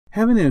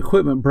Having an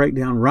equipment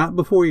breakdown right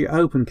before you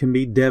open can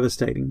be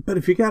devastating, but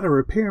if you got a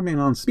repairman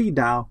on speed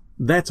dial,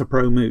 that's a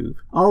pro move.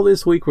 All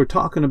this week we're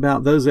talking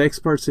about those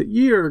experts that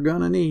you're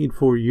going to need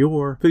for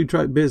your food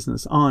truck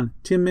business on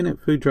 10-Minute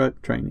Food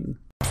Truck Training.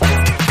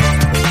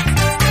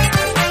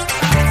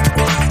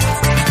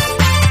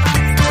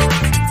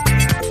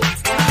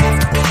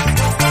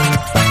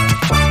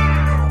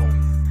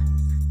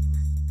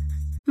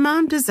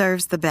 Mom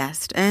deserves the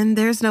best, and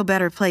there's no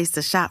better place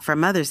to shop for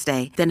Mother's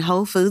Day than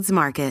Whole Foods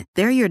Market.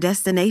 They're your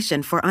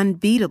destination for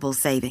unbeatable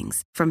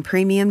savings, from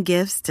premium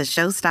gifts to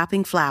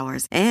show-stopping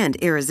flowers and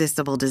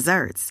irresistible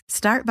desserts.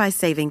 Start by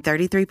saving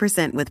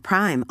 33% with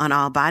Prime on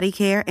all body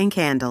care and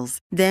candles.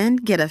 Then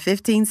get a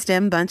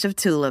 15-stem bunch of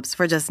tulips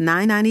for just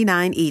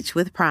 $9.99 each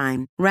with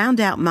Prime.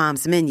 Round out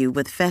Mom's menu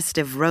with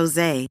festive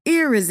rosé,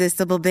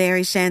 irresistible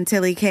berry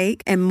chantilly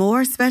cake, and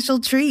more special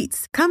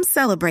treats. Come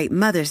celebrate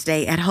Mother's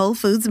Day at Whole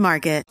Foods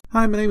Market.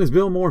 Hi, my name is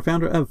Bill Moore,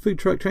 founder of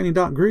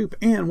FoodTruckTraining.group,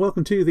 and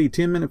welcome to the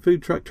 10-Minute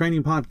Food Truck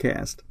Training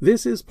Podcast.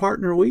 This is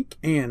Partner Week,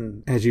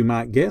 and as you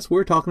might guess,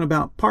 we're talking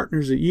about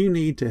partners that you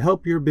need to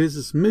help your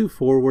business move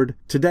forward.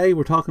 Today,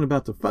 we're talking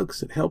about the folks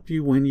that help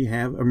you when you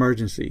have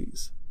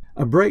emergencies.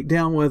 A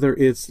breakdown, whether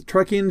it's the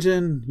truck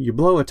engine, you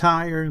blow a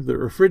tire, the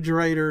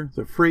refrigerator,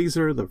 the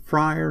freezer, the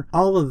fryer,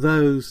 all of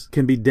those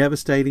can be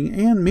devastating,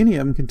 and many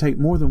of them can take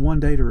more than one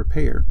day to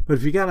repair. But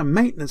if you got a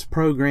maintenance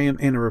program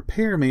and a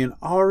repairman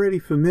already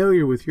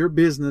familiar with your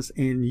business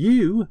and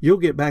you'll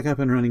get back up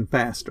and running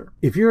faster.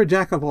 If you're a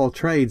jack of all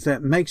trades,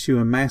 that makes you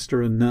a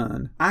master of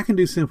none. I can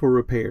do simple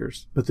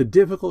repairs, but the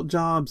difficult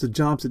jobs, the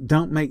jobs that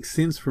don't make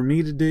sense for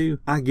me to do,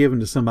 I give them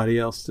to somebody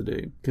else to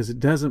do, because it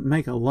doesn't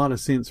make a lot of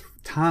sense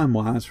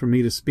time-wise for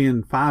me to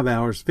spend 5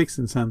 hours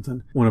fixing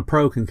something when a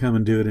pro can come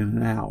and do it in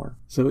an hour.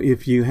 So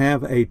if you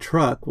have a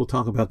truck, we'll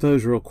talk about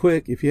those real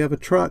quick. If you have a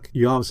truck,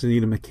 you obviously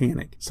need a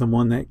mechanic,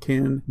 someone that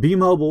can be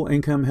mobile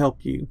and come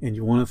help you. And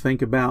you want to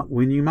think about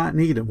when you might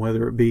need them,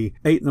 whether it be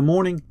 8 in the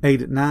morning,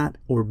 8 at night,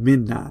 or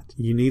midnight.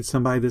 You need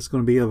somebody that's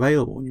going to be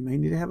available. And you may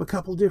need to have a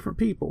couple different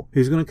people.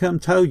 Who's going to come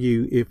tow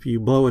you if you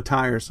blow a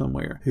tire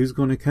somewhere? Who's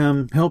going to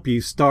come help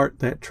you start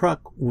that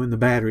truck when the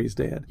battery's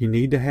dead? You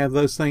need to have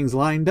those things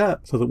lined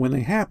up so that when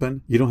they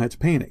happen, you don't have to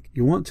panic.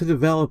 You want to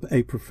develop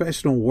a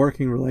professional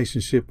working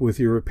relationship with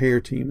your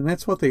repair team, and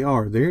that's what they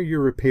are. They're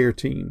your repair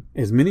team.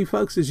 As many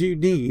folks as you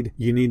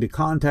need to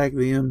contact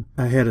them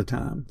ahead of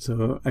time.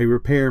 So a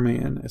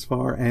repairman, as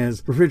far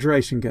as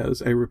refrigeration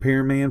goes, a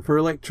repairman for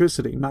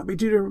electricity. Might be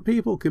 2 different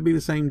people, could be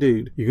the same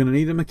dude. You're going to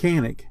need a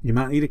mechanic. You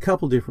might need a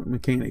couple different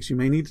mechanics. You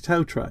may need a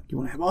tow truck. You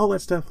want to have all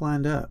that stuff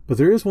lined up. But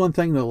there is one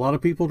thing that a lot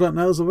of people don't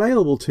know is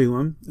available to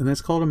them, and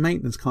that's called a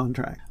maintenance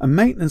contract. A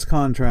maintenance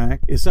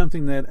contract is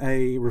something that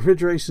a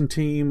refrigeration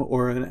team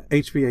or an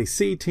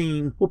HVAC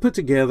team will put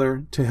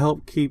together to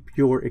help keep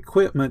your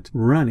equipment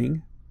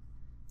running,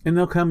 and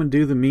they'll come and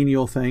do the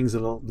menial things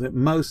that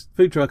most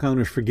food truck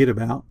owners forget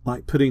about,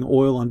 like putting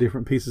oil on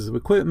different pieces of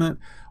equipment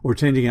or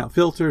changing out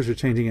filters or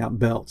changing out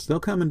belts. They'll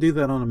come and do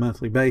that on a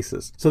monthly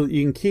basis so that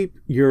you can keep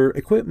your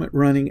equipment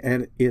running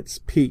at its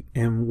peak.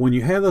 And when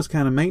you have those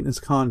kind of maintenance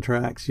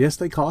contracts, yes,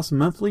 they cost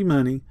monthly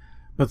money,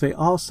 but they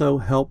also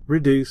help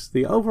reduce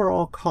the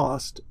overall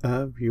cost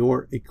of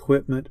your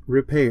equipment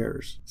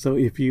repairs. So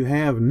if you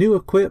have new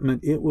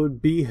equipment, it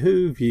would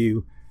behoove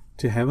you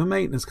to have a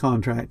maintenance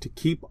contract to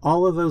keep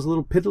all of those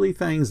little piddly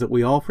things that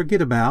we all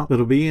forget about,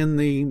 that'll be in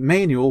the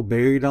manual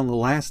buried on the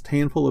last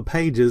handful of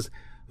pages,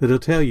 that'll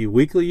tell you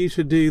weekly you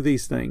should do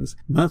these things,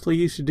 monthly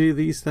you should do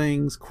these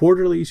things,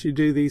 quarterly you should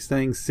do these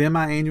things,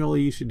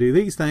 semi-annually you should do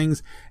these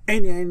things,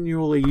 and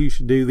annually you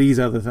should do these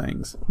other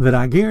things that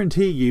I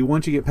guarantee you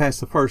once you get past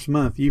the first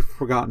month you've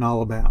forgotten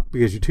all about,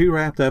 because you're too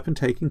wrapped up in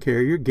taking care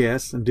of your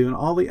guests and doing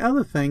all the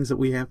other things that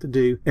we have to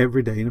do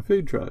every day in a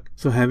food truck.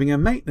 So having a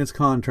maintenance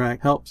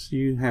contract helps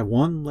you have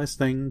one less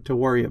thing to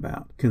worry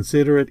about.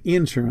 Consider it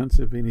insurance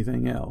if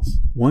anything else.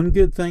 One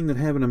good thing that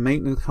having a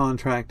maintenance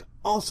contract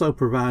also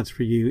provides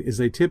for you is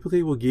they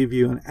typically will give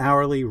you an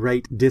hourly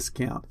rate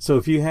discount. So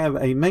if you have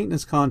a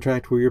maintenance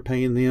contract where you're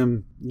paying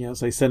them,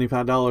 say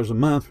 $75 a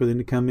month for them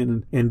to come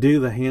in and do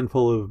the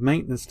handful of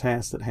maintenance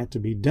tasks that have to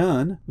be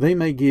done, they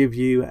may give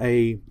you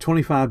a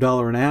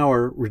 $25 an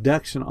hour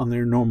reduction on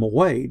their normal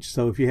wage.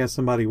 So if you have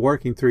somebody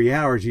working 3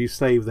 hours, you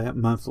save that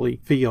monthly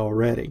fee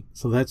already.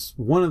 So that's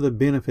one of the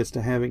benefits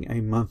to having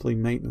a monthly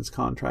maintenance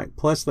contract.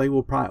 Plus they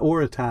will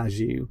prioritize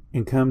you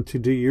and come to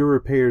do your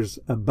repairs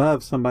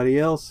above somebody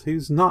else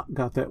who's not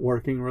got that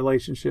working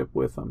relationship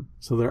with them.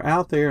 So they're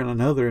out there, and I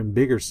know they're in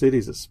bigger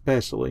cities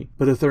especially,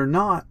 but if they're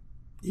not,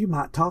 you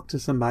might talk to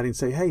somebody and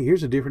say, hey,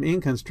 here's a different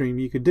income stream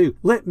you could do.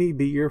 Let me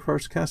be your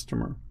first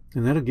customer.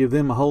 And that'll give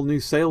them a whole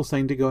new sales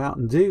thing to go out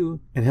and do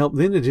and help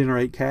them to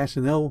generate cash,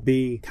 and they'll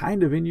be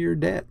kind of in your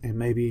debt and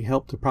maybe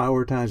help to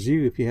prioritize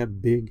you if you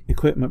have big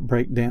equipment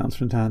breakdowns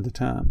from time to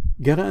time.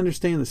 You got to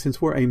understand that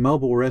since we're a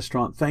mobile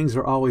restaurant, things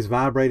are always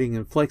vibrating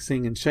and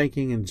flexing and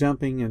shaking and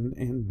jumping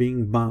and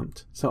being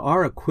bumped. So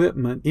our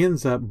equipment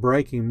ends up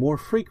breaking more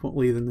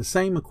frequently than the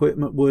same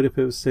equipment would if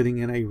it was sitting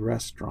in a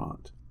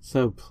restaurant.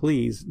 So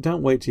please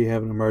don't wait till you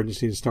have an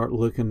emergency to start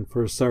looking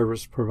for a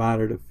service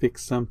provider to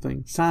fix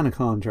something. Sign a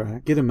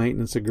contract, get a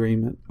maintenance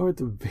agreement, or at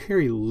the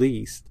very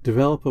least,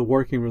 develop a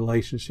working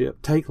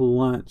relationship. Take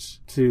lunch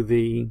to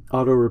the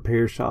auto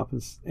repair shop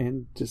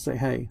and just say,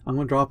 hey, I'm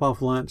going to drop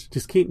off lunch.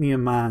 Just keep me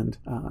in mind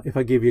if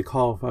I give you a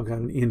call if I've got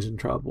an engine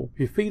trouble. If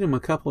you feed them a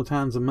couple of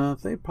times a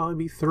month, they'd probably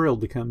be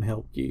thrilled to come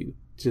help you.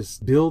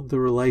 Just build the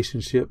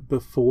relationship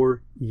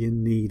before you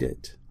need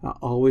it. I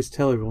always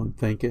tell everyone,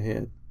 think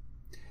ahead.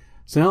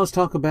 So now let's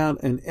talk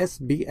about an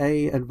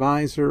SBA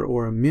advisor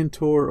or a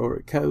mentor or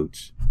a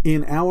coach.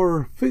 In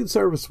our food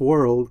service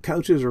world,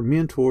 coaches or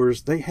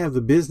mentors, they have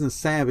the business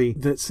savvy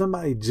that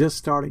somebody just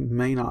starting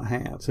may not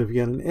have. So if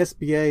you got an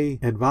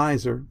SBA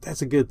advisor,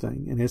 that's a good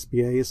thing. An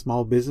SBA is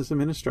Small Business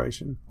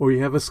Administration. Or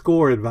you have a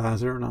SCORE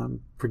advisor, and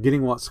I'm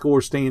forgetting what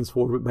SCORE stands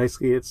for, but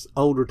basically it's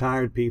old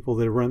retired people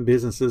that run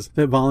businesses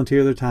that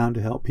volunteer their time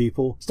to help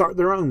people start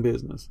their own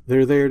business.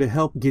 They're there to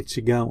help get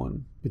you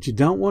going. But you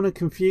don't want to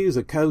confuse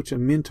a coach, a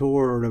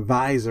mentor, or an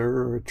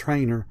advisor, or a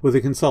trainer with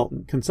a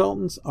consultant.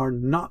 Consultants are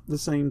not the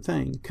same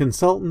thing.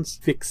 Consultants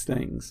fix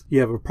things. You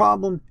have a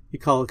problem, you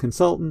call a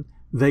consultant,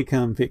 they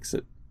come fix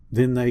it.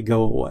 Then they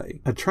go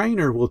away. A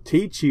trainer will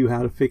teach you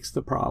how to fix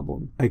the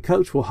problem. A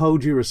coach will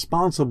hold you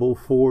responsible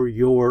for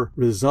your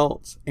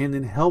results and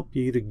then help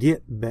you to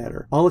get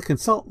better. All a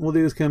consultant will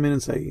do is come in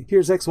and say,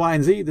 here's X, Y,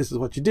 and Z. This is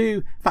what you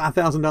do.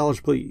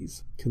 $5,000,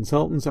 please.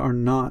 Consultants are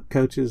not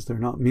coaches. They're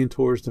not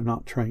mentors. They're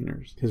not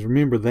trainers. Because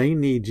remember, they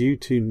need you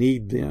to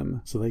need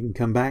them so they can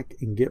come back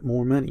and get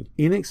more money.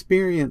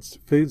 Inexperienced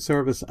food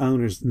service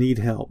owners need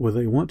help, whether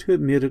they want to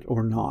admit it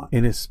or not.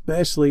 And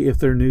especially if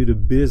they're new to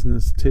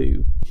business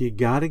too. You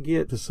got to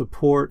get the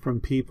support from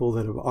people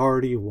that have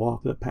already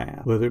walked the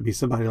path. Whether it be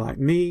somebody like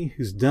me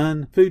who's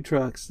done food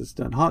trucks, that's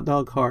done hot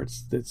dog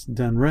carts, that's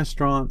done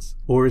restaurants,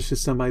 or it's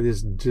just somebody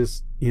that's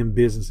just in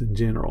business in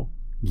general.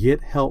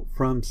 Get help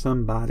from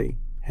somebody.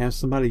 Have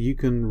somebody you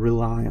can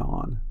rely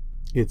on.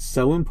 It's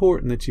so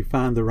important that you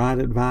find the right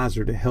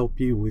advisor to help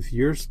you with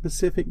your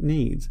specific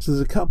needs. So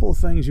there's a couple of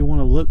things you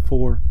want to look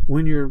for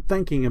when you're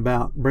thinking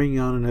about bringing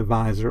on an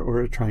advisor or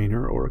a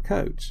trainer or a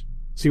coach.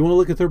 So you want to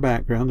look at their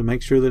background to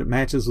make sure that it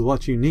matches with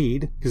what you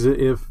need. Because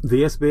if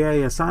the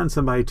SBA assigns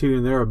somebody to you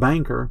and they're a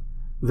banker,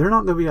 they're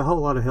not going to be a whole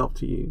lot of help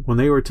to you. When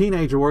they were a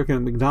teenager working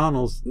at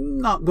McDonald's,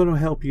 not going to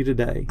help you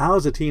today. I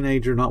was a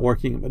teenager not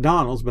working at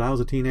McDonald's, but I was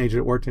a teenager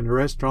that worked in a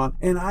restaurant.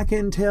 And I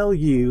can tell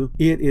you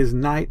it is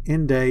night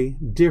and day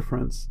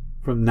difference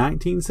from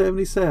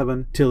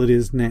 1977 till it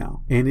is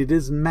now. And it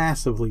is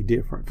massively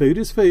different. Food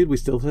is food. We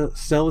still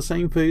sell the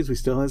same foods. We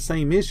still have the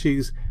same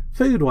issues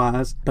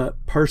food-wise,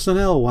 but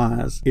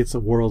personnel-wise, it's a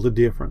world of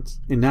difference.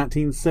 In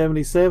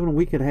 1977,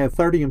 we could have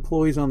 30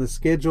 employees on the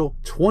schedule.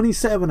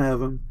 27 of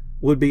them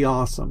would be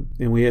awesome.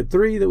 And we had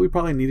 3 that we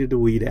probably needed to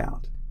weed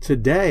out.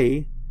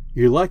 Today,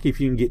 you're lucky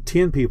if you can get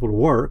 10 people to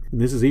work,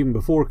 and this is even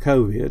before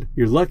COVID.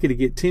 You're lucky to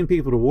get 10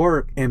 people to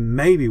work, and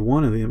maybe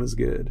one of them is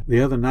good. The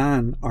other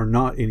 9 are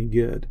not any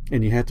good.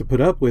 And you have to put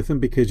up with them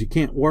because you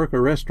can't work a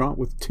restaurant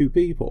with 2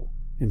 people.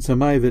 And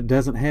somebody that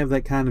doesn't have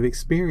that kind of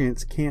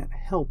experience can't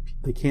help you.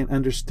 They can't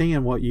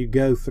understand what you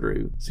go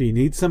through. So you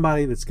need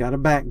somebody that's got a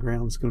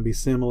background that's going to be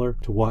similar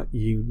to what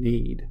you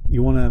need.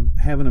 You want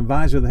to have an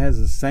advisor that has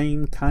the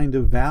same kind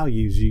of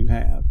values you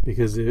have.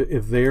 Because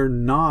if they're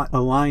not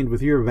aligned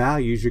with your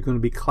values, you're going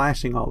to be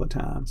clashing all the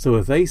time. So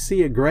if they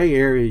see a gray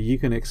area you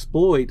can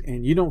exploit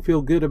and you don't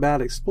feel good about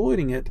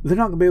exploiting it, they're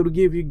not going to be able to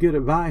give you good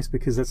advice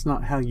because that's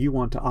not how you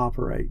want to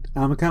operate.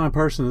 I'm the kind of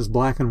person that's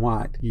black and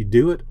white. You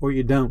do it or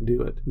you don't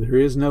do it. There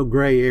is no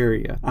gray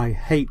area. I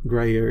hate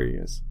gray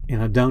areas.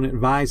 And I don't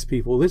advise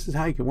people, this is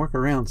how you can work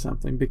around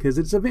something because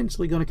it's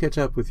eventually going to catch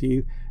up with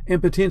you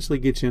and potentially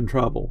get you in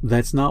trouble.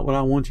 That's not what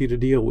I want you to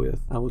deal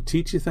with. I will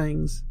teach you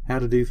things, how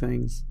to do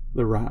things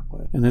the right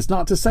way. And that's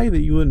not to say that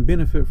you wouldn't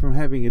benefit from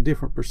having a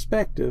different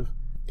perspective,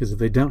 because if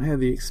they don't have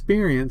the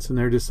experience and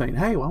they're just saying,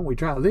 hey, why don't we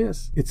try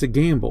this? It's a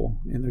gamble,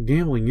 and they're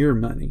gambling your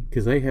money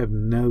because they have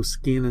no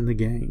skin in the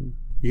game.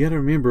 You got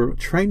to remember,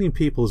 training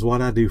people is what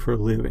I do for a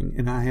living,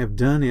 and I have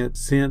done it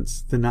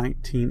since the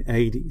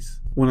 1980s.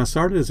 When I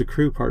started as a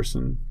crew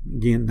person,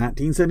 again,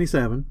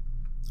 1977,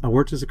 I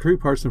worked as a crew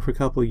person for a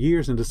couple of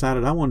years and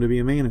decided I wanted to be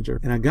a manager.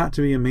 And I got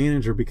to be a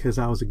manager because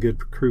I was a good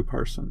crew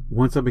person.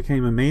 Once I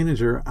became a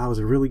manager, I was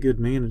a really good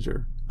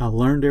manager. I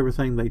learned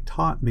everything they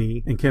taught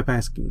me and kept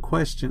asking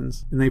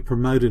questions, and they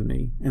promoted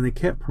me, and they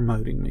kept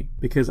promoting me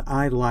because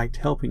I liked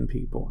helping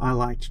people. I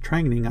liked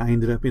training. I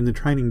ended up in the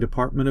training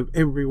department of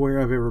everywhere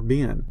I've ever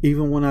been.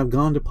 Even when I've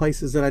gone to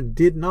places that I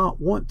did not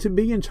want to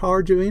be in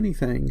charge of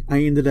anything, I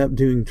ended up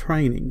doing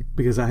training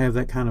because I have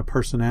that kind of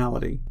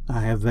personality.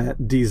 I have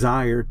that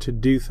desire to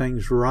do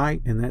things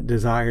right and that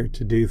desire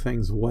to do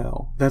things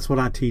well. That's what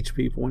I teach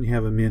people when you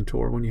have a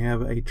mentor, when you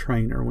have a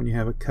trainer, when you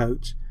have a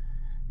coach.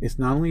 It's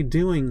not only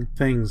doing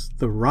things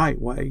the right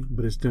way,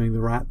 but it's doing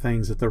the right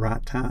things at the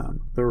right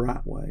time, the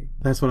right way.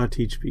 That's what I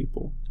teach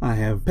people. I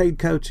have paid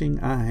coaching.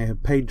 I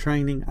have paid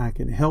training. I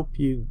can help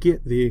you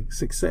get the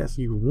success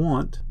you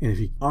want. And if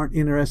you aren't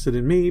interested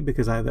in me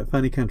because I have that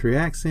funny country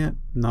accent,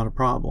 not a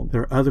problem.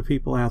 There are other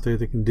people out there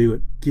that can do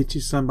it. Get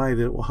you somebody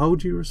that will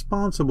hold you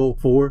responsible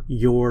for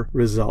your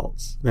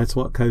results. That's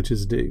what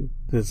coaches do.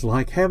 It's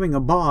like having a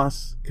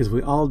boss, because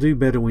we all do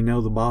better when we know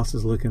the boss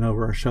is looking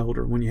over our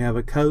shoulder. When you have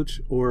a coach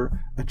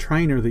or a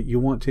trainer that you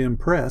want to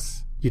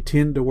impress, you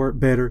tend to work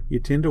better, you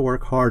tend to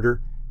work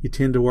harder, you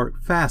tend to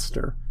work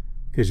faster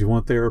because you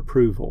want their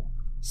approval.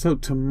 So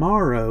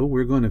tomorrow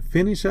we're going to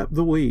finish up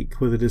the week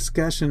with a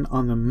discussion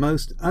on the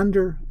most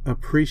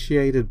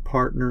underappreciated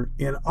partner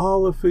in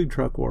all of food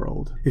truck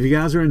world. If you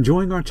guys are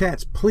enjoying our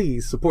chats,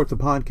 please support the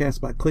podcast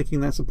by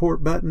clicking that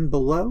support button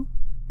below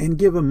and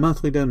give a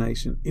monthly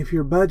donation. If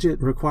your budget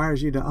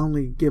requires you to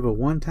only give a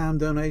one-time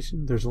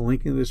donation, there's a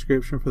link in the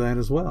description for that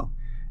as well.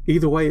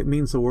 Either way, it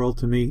means the world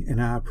to me,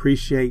 and I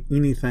appreciate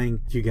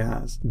anything you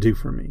guys do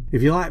for me.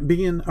 If you like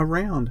being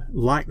around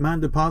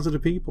like-minded,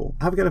 positive people,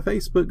 I've got a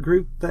Facebook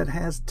group that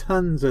has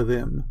tons of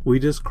them. We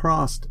just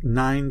crossed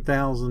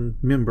 9,000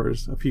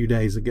 members a few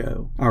days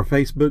ago. Our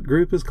Facebook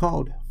group is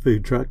called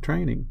Food Truck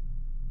Training.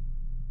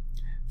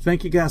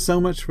 Thank you guys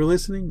so much for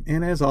listening,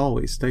 and as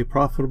always, stay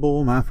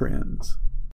profitable, my friends.